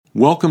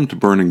Welcome to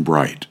Burning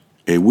Bright,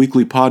 a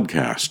weekly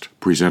podcast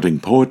presenting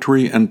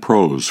poetry and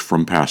prose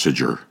from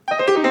Passager.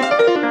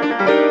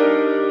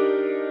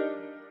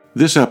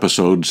 This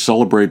episode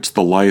celebrates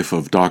the life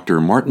of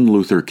Dr. Martin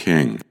Luther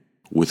King,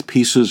 with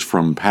pieces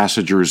from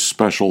Passager's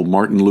special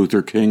Martin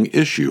Luther King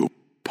issue,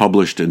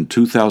 published in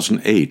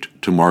 2008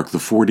 to mark the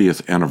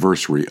 40th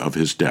anniversary of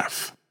his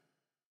death.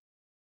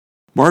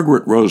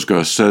 Margaret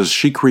Rosga says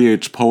she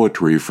creates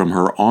poetry from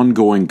her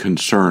ongoing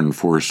concern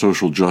for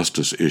social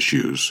justice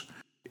issues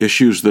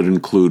that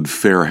include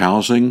fair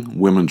housing,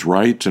 women's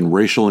rights, and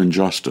racial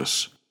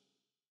injustice.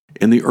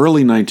 In the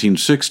early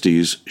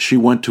 1960s, she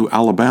went to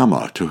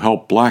Alabama to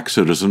help black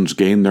citizens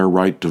gain their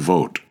right to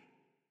vote.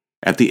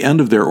 At the end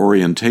of their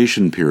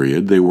orientation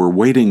period, they were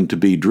waiting to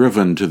be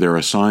driven to their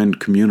assigned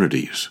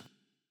communities.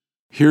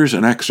 Here's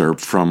an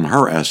excerpt from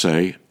her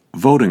essay,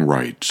 Voting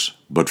Rights,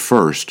 but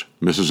first,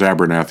 Mrs.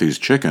 Abernathy's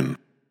Chicken.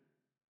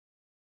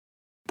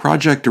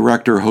 Project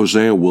Director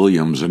Hosea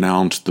Williams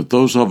announced that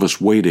those of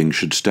us waiting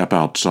should step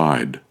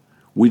outside.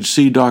 We'd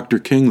see Dr.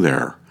 King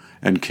there,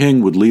 and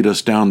King would lead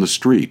us down the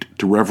street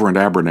to Reverend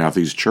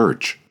Abernathy's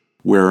church,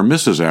 where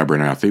Mrs.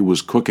 Abernathy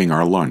was cooking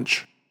our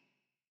lunch.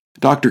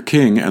 Dr.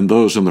 King and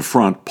those in the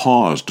front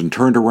paused and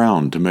turned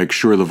around to make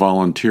sure the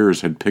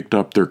volunteers had picked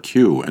up their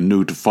cue and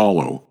knew to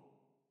follow.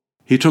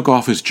 He took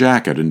off his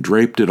jacket and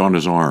draped it on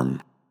his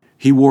arm.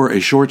 He wore a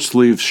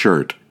short-sleeved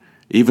shirt.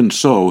 Even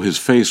so, his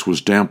face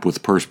was damp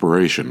with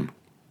perspiration.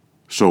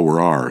 So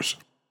were ours.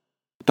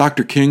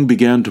 Dr. King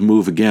began to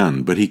move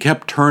again, but he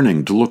kept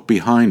turning to look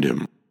behind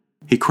him.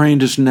 He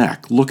craned his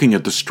neck, looking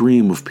at the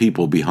stream of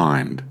people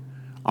behind.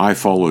 I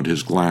followed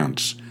his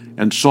glance,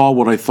 and saw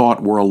what I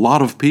thought were a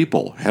lot of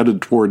people headed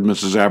toward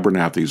Mrs.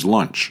 Abernathy's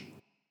lunch.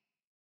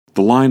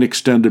 The line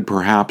extended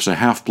perhaps a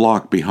half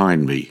block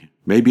behind me,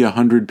 maybe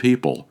 100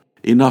 people,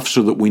 enough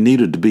so that we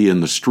needed to be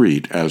in the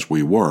street, as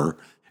we were,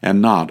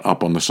 and not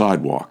up on the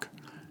sidewalk.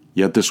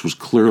 Yet this was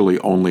clearly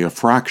only a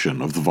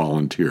fraction of the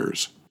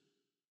volunteers.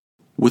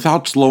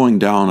 Without slowing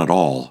down at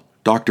all,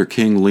 Dr.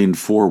 King leaned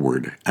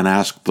forward and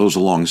asked those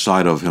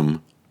alongside of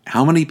him,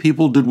 "How many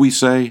people did we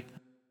say?"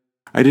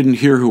 I didn't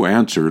hear who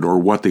answered or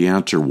what the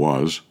answer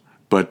was,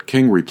 but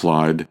King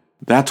replied,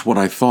 "That's what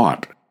I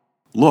thought.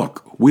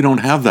 Look, we don't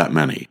have that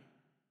many."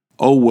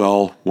 "Oh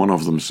well," one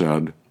of them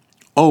said.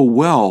 Oh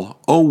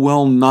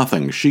well,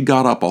 nothing. She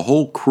got up a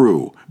whole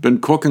crew. Been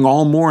cooking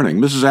all morning.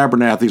 Mrs.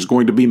 Abernathy's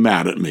going to be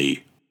mad at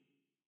me."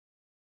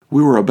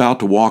 We were about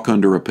to walk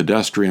under a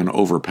pedestrian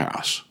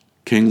overpass.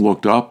 King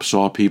looked up,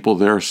 saw people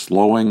there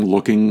slowing,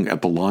 looking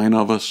at the line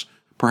of us,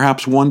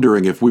 perhaps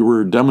wondering if we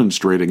were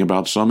demonstrating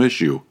about some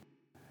issue.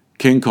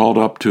 King called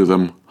up to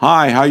them,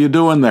 "Hi, how you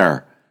doing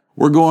there?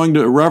 We're going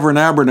to Reverend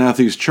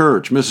Abernathy's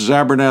church. Mrs.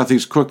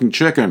 Abernathy's cooking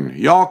chicken.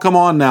 Y'all come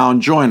on now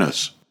and join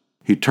us."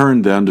 He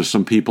turned then to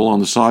some people on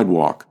the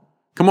sidewalk.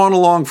 "Come on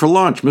along for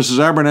lunch. Mrs.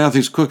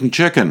 Abernathy's cooking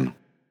chicken."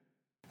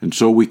 And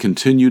so we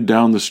continued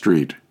down the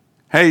street.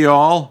 "Hey,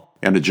 y'all!"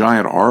 And a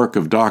giant arc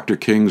of Dr.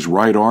 King's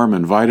right arm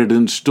invited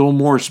in still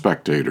more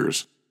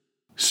spectators.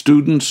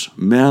 Students,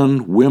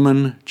 men,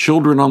 women,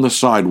 children on the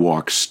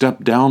sidewalk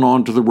stepped down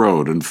onto the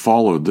road and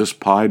followed this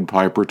Pied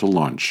Piper to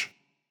lunch.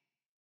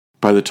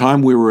 By the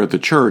time we were at the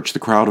church, the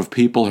crowd of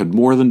people had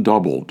more than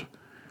doubled.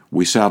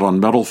 We sat on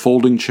metal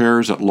folding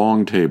chairs at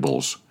long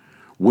tables.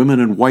 Women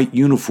in white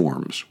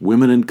uniforms,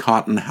 women in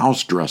cotton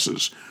house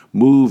dresses,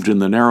 moved in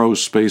the narrow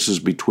spaces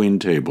between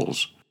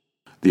tables.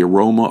 The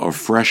aroma of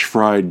fresh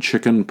fried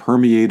chicken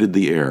permeated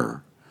the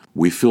air.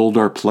 We filled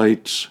our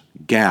plates,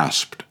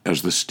 gasped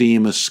as the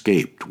steam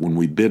escaped when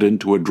we bit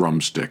into a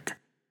drumstick.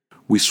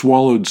 We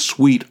swallowed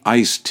sweet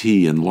iced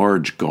tea in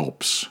large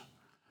gulps.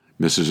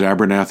 Mrs.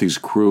 Abernathy's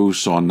crew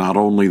saw not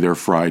only their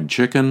fried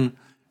chicken,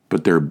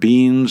 but their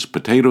beans,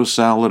 potato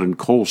salad, and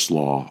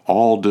coleslaw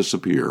all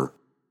disappear.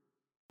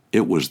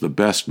 It was the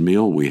best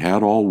meal we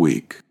had all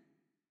week.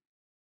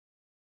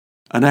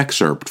 An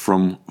excerpt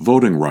from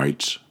Voting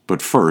Rights,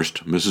 but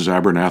first, Mrs.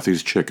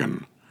 Abernathy's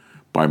Chicken,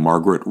 by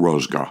Margaret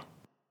Rosga.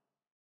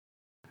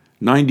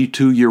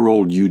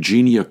 92-year-old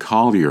Eugenia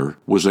Collier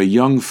was a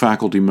young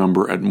faculty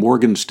member at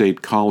Morgan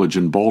State College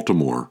in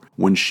Baltimore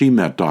when she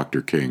met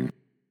Dr. King.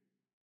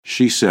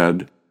 She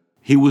said,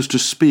 "He was to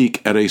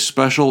speak at a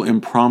special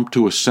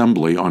impromptu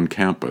assembly on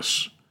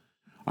campus.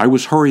 I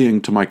was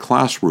hurrying to my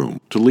classroom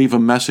to leave a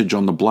message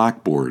on the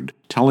blackboard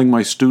telling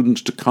my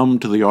students to come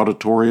to the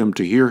auditorium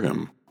to hear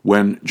him,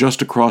 when,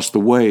 just across the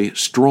way,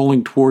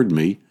 strolling toward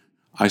me,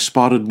 I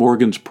spotted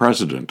Morgan's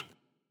president,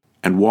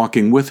 and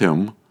walking with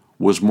him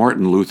was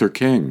Martin Luther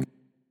King.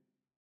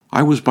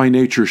 I was by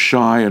nature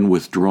shy and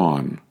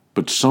withdrawn,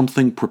 but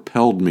something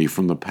propelled me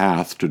from the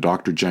path to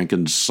Dr.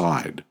 Jenkins'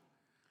 side.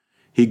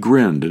 He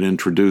grinned and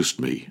introduced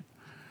me.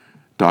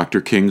 Dr.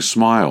 King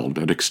smiled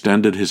and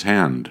extended his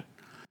hand.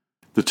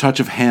 The touch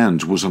of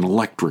hands was an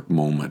electric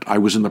moment. I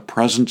was in the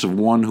presence of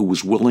one who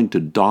was willing to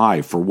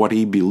die for what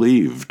he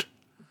believed.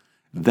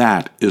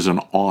 That is an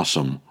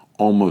awesome,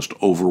 almost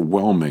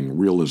overwhelming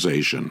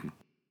realization.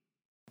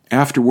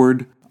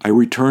 Afterward, I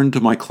returned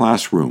to my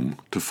classroom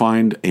to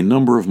find a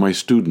number of my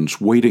students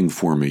waiting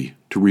for me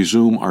to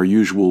resume our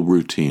usual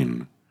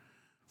routine.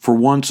 For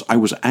once, I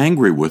was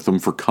angry with them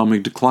for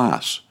coming to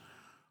class.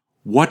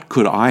 What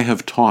could I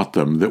have taught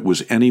them that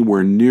was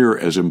anywhere near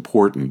as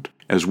important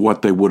as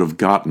what they would have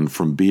gotten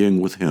from being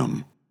with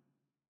him?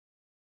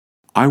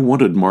 I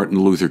wanted Martin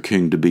Luther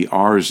King to be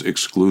ours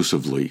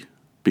exclusively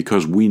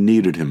because we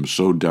needed him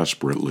so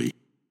desperately.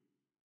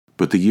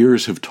 But the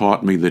years have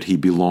taught me that he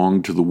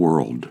belonged to the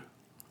world,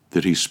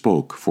 that he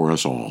spoke for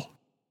us all.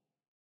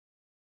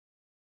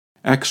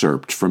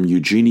 Excerpts from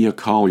Eugenia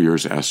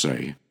Collier's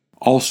essay,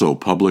 also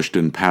published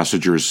in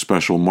Passager's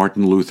special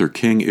Martin Luther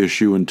King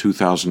issue in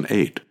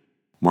 2008,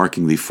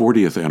 marking the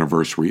 40th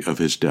anniversary of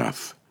his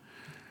death.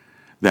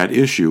 That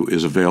issue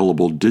is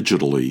available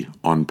digitally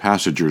on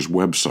Passager's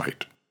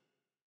website.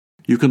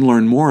 You can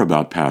learn more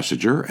about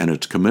Passager and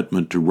its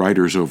commitment to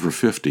writers over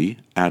 50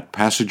 at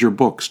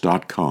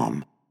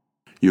passagerbooks.com.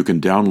 You can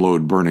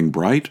download Burning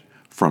Bright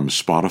from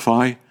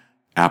Spotify,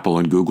 Apple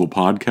and Google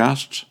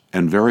Podcasts,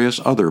 and various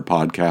other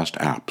podcast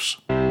apps.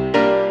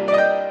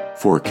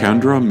 For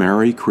Kendra,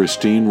 Mary,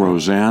 Christine,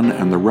 Roseanne,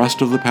 and the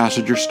rest of the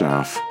Passager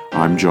staff,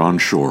 I'm John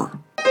Shore.